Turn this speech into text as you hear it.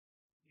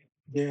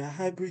There are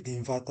hybrid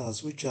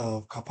inverters which are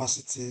of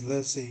capacity,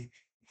 let's say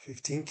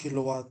 15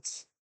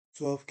 kilowatts,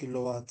 12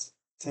 kilowatts,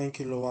 10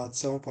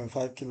 kilowatts,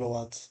 7.5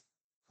 kilowatts,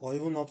 or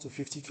even up to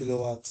 50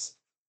 kilowatts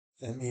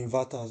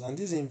inverters. And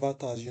these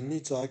inverters, you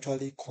need to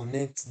actually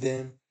connect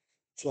them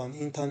to an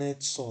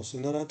internet source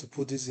in order to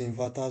put these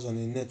inverters on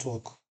a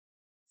network,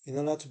 in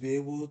order to be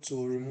able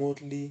to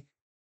remotely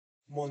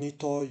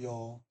monitor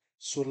your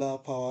solar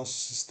power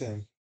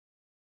system.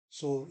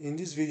 So in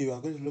this video, we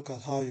are going to look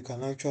at how you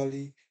can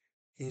actually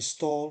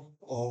install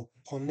or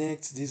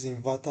connect these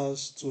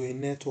inverters to a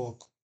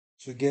network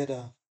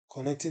together,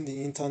 connecting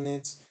the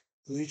internet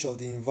to each of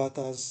the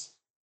inverters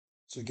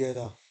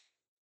together.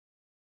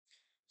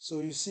 So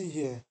you see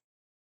here,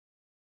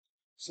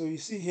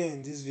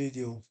 in this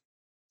video,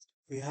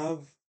 we have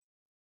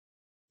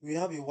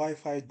a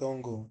Wi-Fi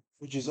dongle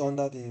which is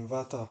under the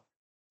inverter.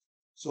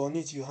 So on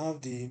it you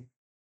have the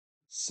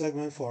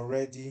segment for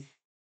ready,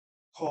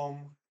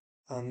 com,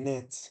 and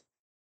net.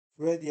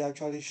 Ready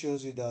actually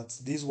shows you that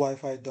this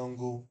Wi-Fi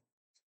dongle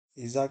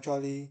is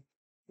actually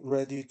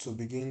ready to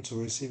begin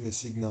to receive a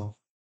signal,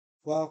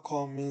 while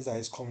com means that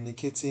it's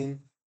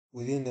communicating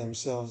within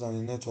themselves and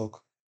the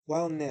network,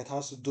 while net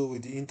has to do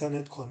with the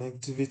internet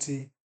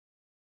connectivity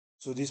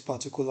to this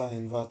particular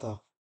inverter.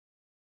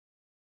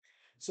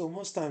 So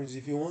most times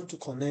if you want to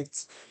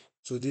connect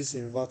to this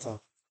inverter,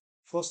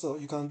 first of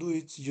all, you can do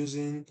it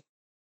using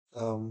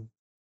um,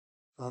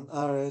 an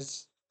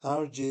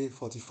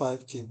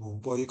RJ45 cable,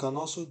 but you can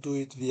also do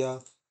it via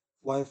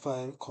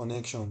Wi-Fi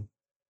connection.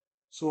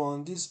 So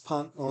on this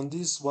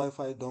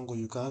Wi-Fi dongle,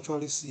 you can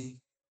actually see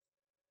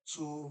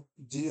two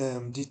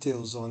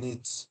details on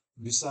it.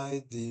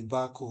 Beside the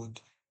barcode,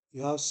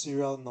 you have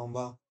serial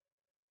number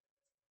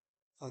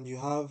and you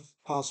have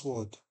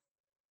password.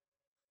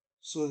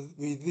 So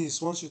with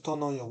this, once you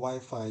turn on your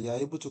Wi-Fi, you're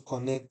able to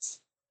connect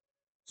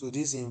to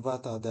this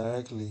inverter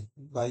directly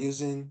by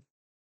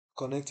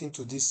connecting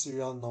to this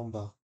serial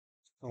number.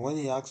 And when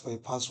he asks for a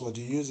password,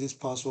 you use this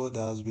password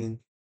that has been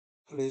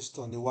placed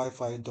on the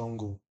Wi-Fi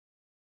dongle.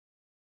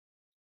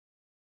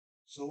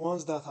 So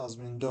once that has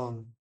been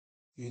done,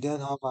 you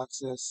then have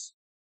access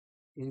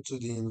into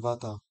the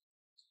inverter.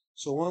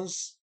 So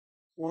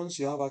once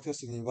you have access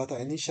to the inverter,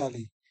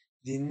 initially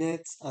the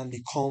net and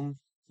the com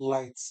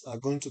lights are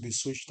going to be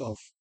switched off.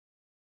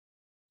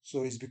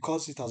 So it's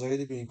because it has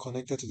already been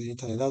connected to the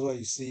internet. That's why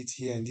you see it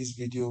here in this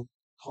video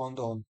turned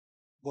on.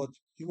 But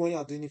when you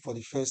are doing it for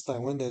the first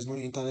time, when there's no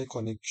internet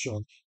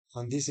connection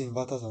and these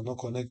inverters are not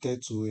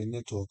connected to a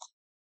network,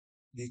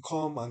 the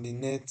com and the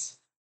net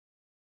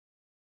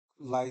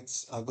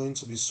lights are going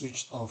to be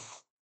switched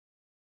off.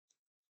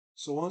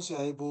 So once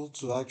you're able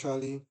to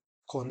actually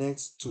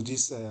connect to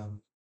this,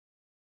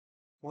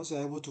 once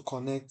you're able to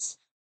connect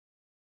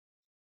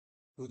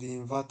to the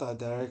inverter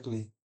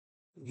directly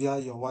via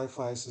your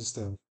Wi-Fi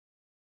system,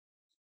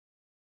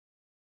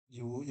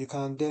 you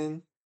can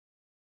then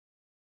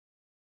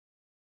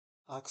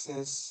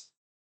access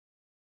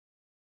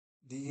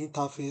the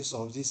interface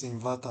of this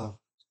inverter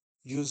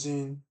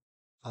using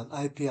an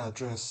IP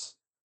address.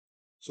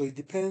 So it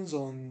depends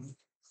on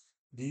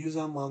the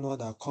user manual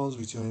that comes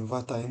with your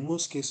inverter. In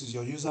most cases,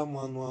 your user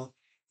manual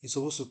is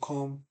supposed to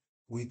come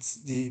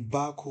with the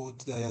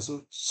barcode that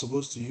you're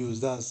supposed to use.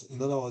 That's,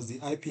 in other words, the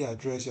IP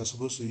address you're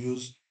supposed to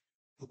use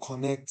to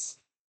connect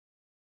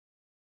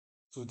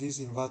to this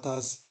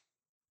inverter's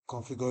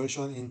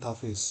configuration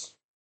interface.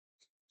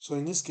 So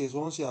in this case,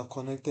 once you have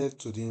connected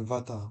to the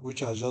inverter,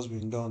 which has just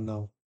been done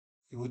now,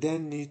 you will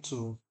then need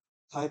to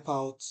type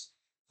out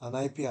an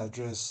IP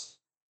address.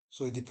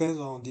 So it depends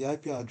on the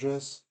IP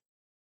address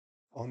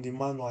on the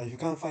manual. If you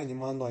can't find the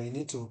manual, you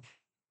need to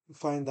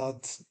find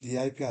out the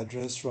IP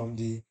address from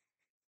the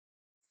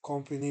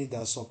company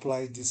that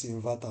supplied this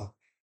inverter.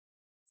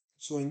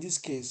 So in this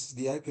case,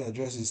 the IP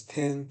address is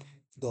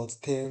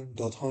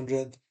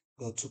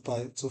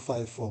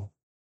 10.10.100.254,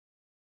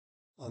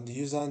 and the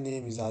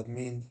username is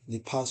admin, the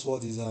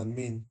password is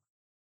admin.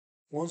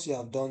 Once you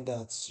have done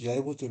that, you're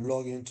able to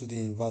log into the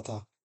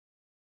inverter.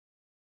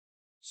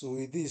 So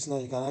with this now,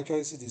 you can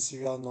actually see the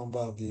serial number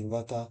of the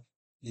inverter,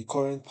 the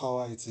current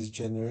power it is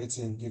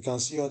generating. You can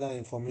see other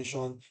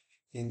information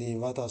in the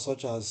inverter,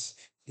 such as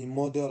the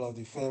model of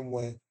the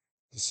firmware,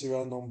 the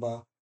serial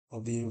number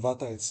of the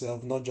inverter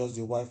itself, not just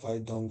the Wi-Fi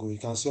dongle. You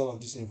can see all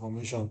of this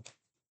information.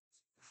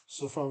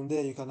 So from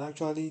there, you can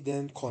actually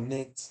then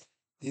connect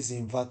this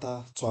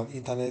inverter to an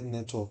internet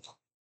network.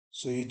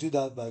 So you do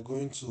that by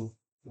going to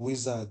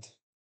Wizard.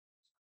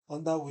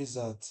 Under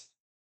Wizard,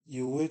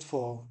 you wait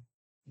for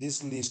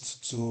this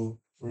list to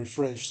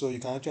refresh. So you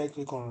can actually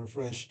click on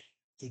refresh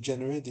to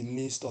generate the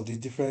list of the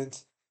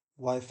different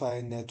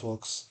Wi-Fi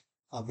networks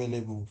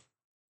available.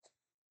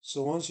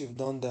 So once you've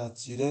done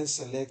that, you then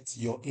select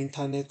your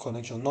internet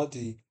connection, not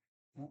the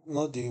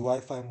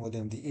Wi-Fi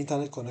modem, the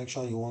internet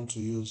connection you want to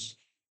use.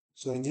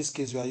 So in this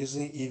case, we are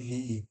using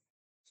EVE.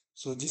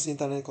 So this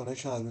internet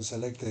connection has been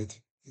selected.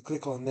 You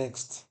click on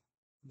next.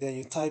 Then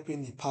you type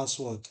in the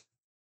password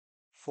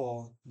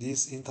for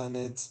this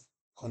internet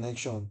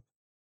connection,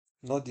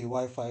 not the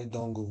Wi-Fi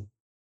dongle.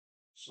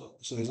 So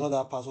it's not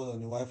that password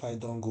on the Wi-Fi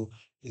dongle,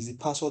 it's the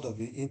password of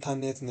the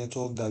internet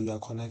network that you are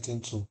connecting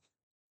to.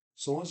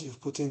 So once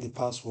you've put in the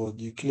password,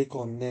 you click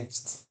on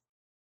next.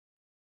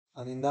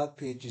 And in that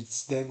page,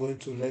 it's then going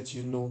to let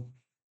you know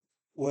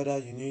whether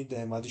you need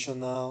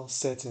additional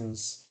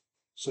settings.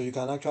 So you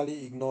can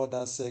actually ignore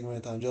that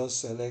segment and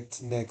just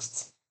select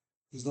next.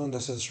 It's not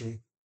necessary.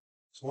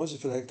 So once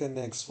you've selected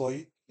next, for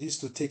this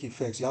to take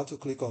effect, you have to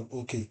click on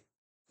OK.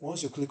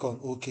 Once you click on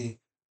OK,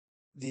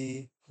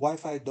 the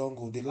Wi-Fi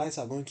dongle, the lights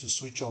are going to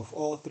switch off.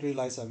 All three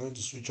lights are going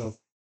to switch off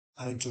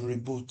and to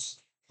reboot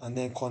and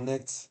then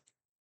connect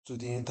to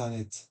the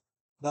internet.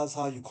 That's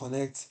how you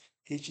connect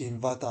each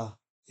inverter.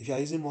 If you are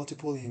using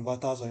multiple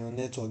inverters on your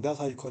network, that's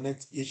how you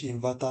connect each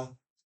inverter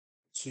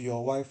to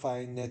your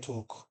Wi-Fi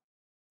network,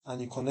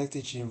 and you connect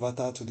each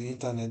inverter to the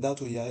internet. That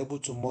way you are able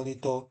to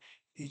monitor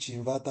each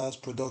inverter's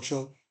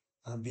production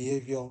and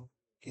behavior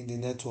in the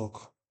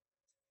network.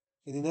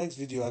 In the next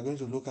video, we are going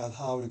to look at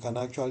how we can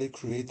actually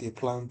create a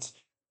plant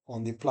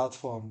on the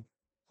platform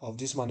of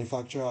this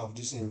manufacturer of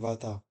this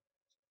inverter.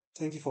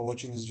 Thank you for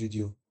watching this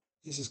video.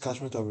 This is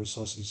Catchment of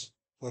Resources,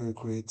 where we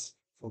create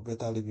for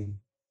better living.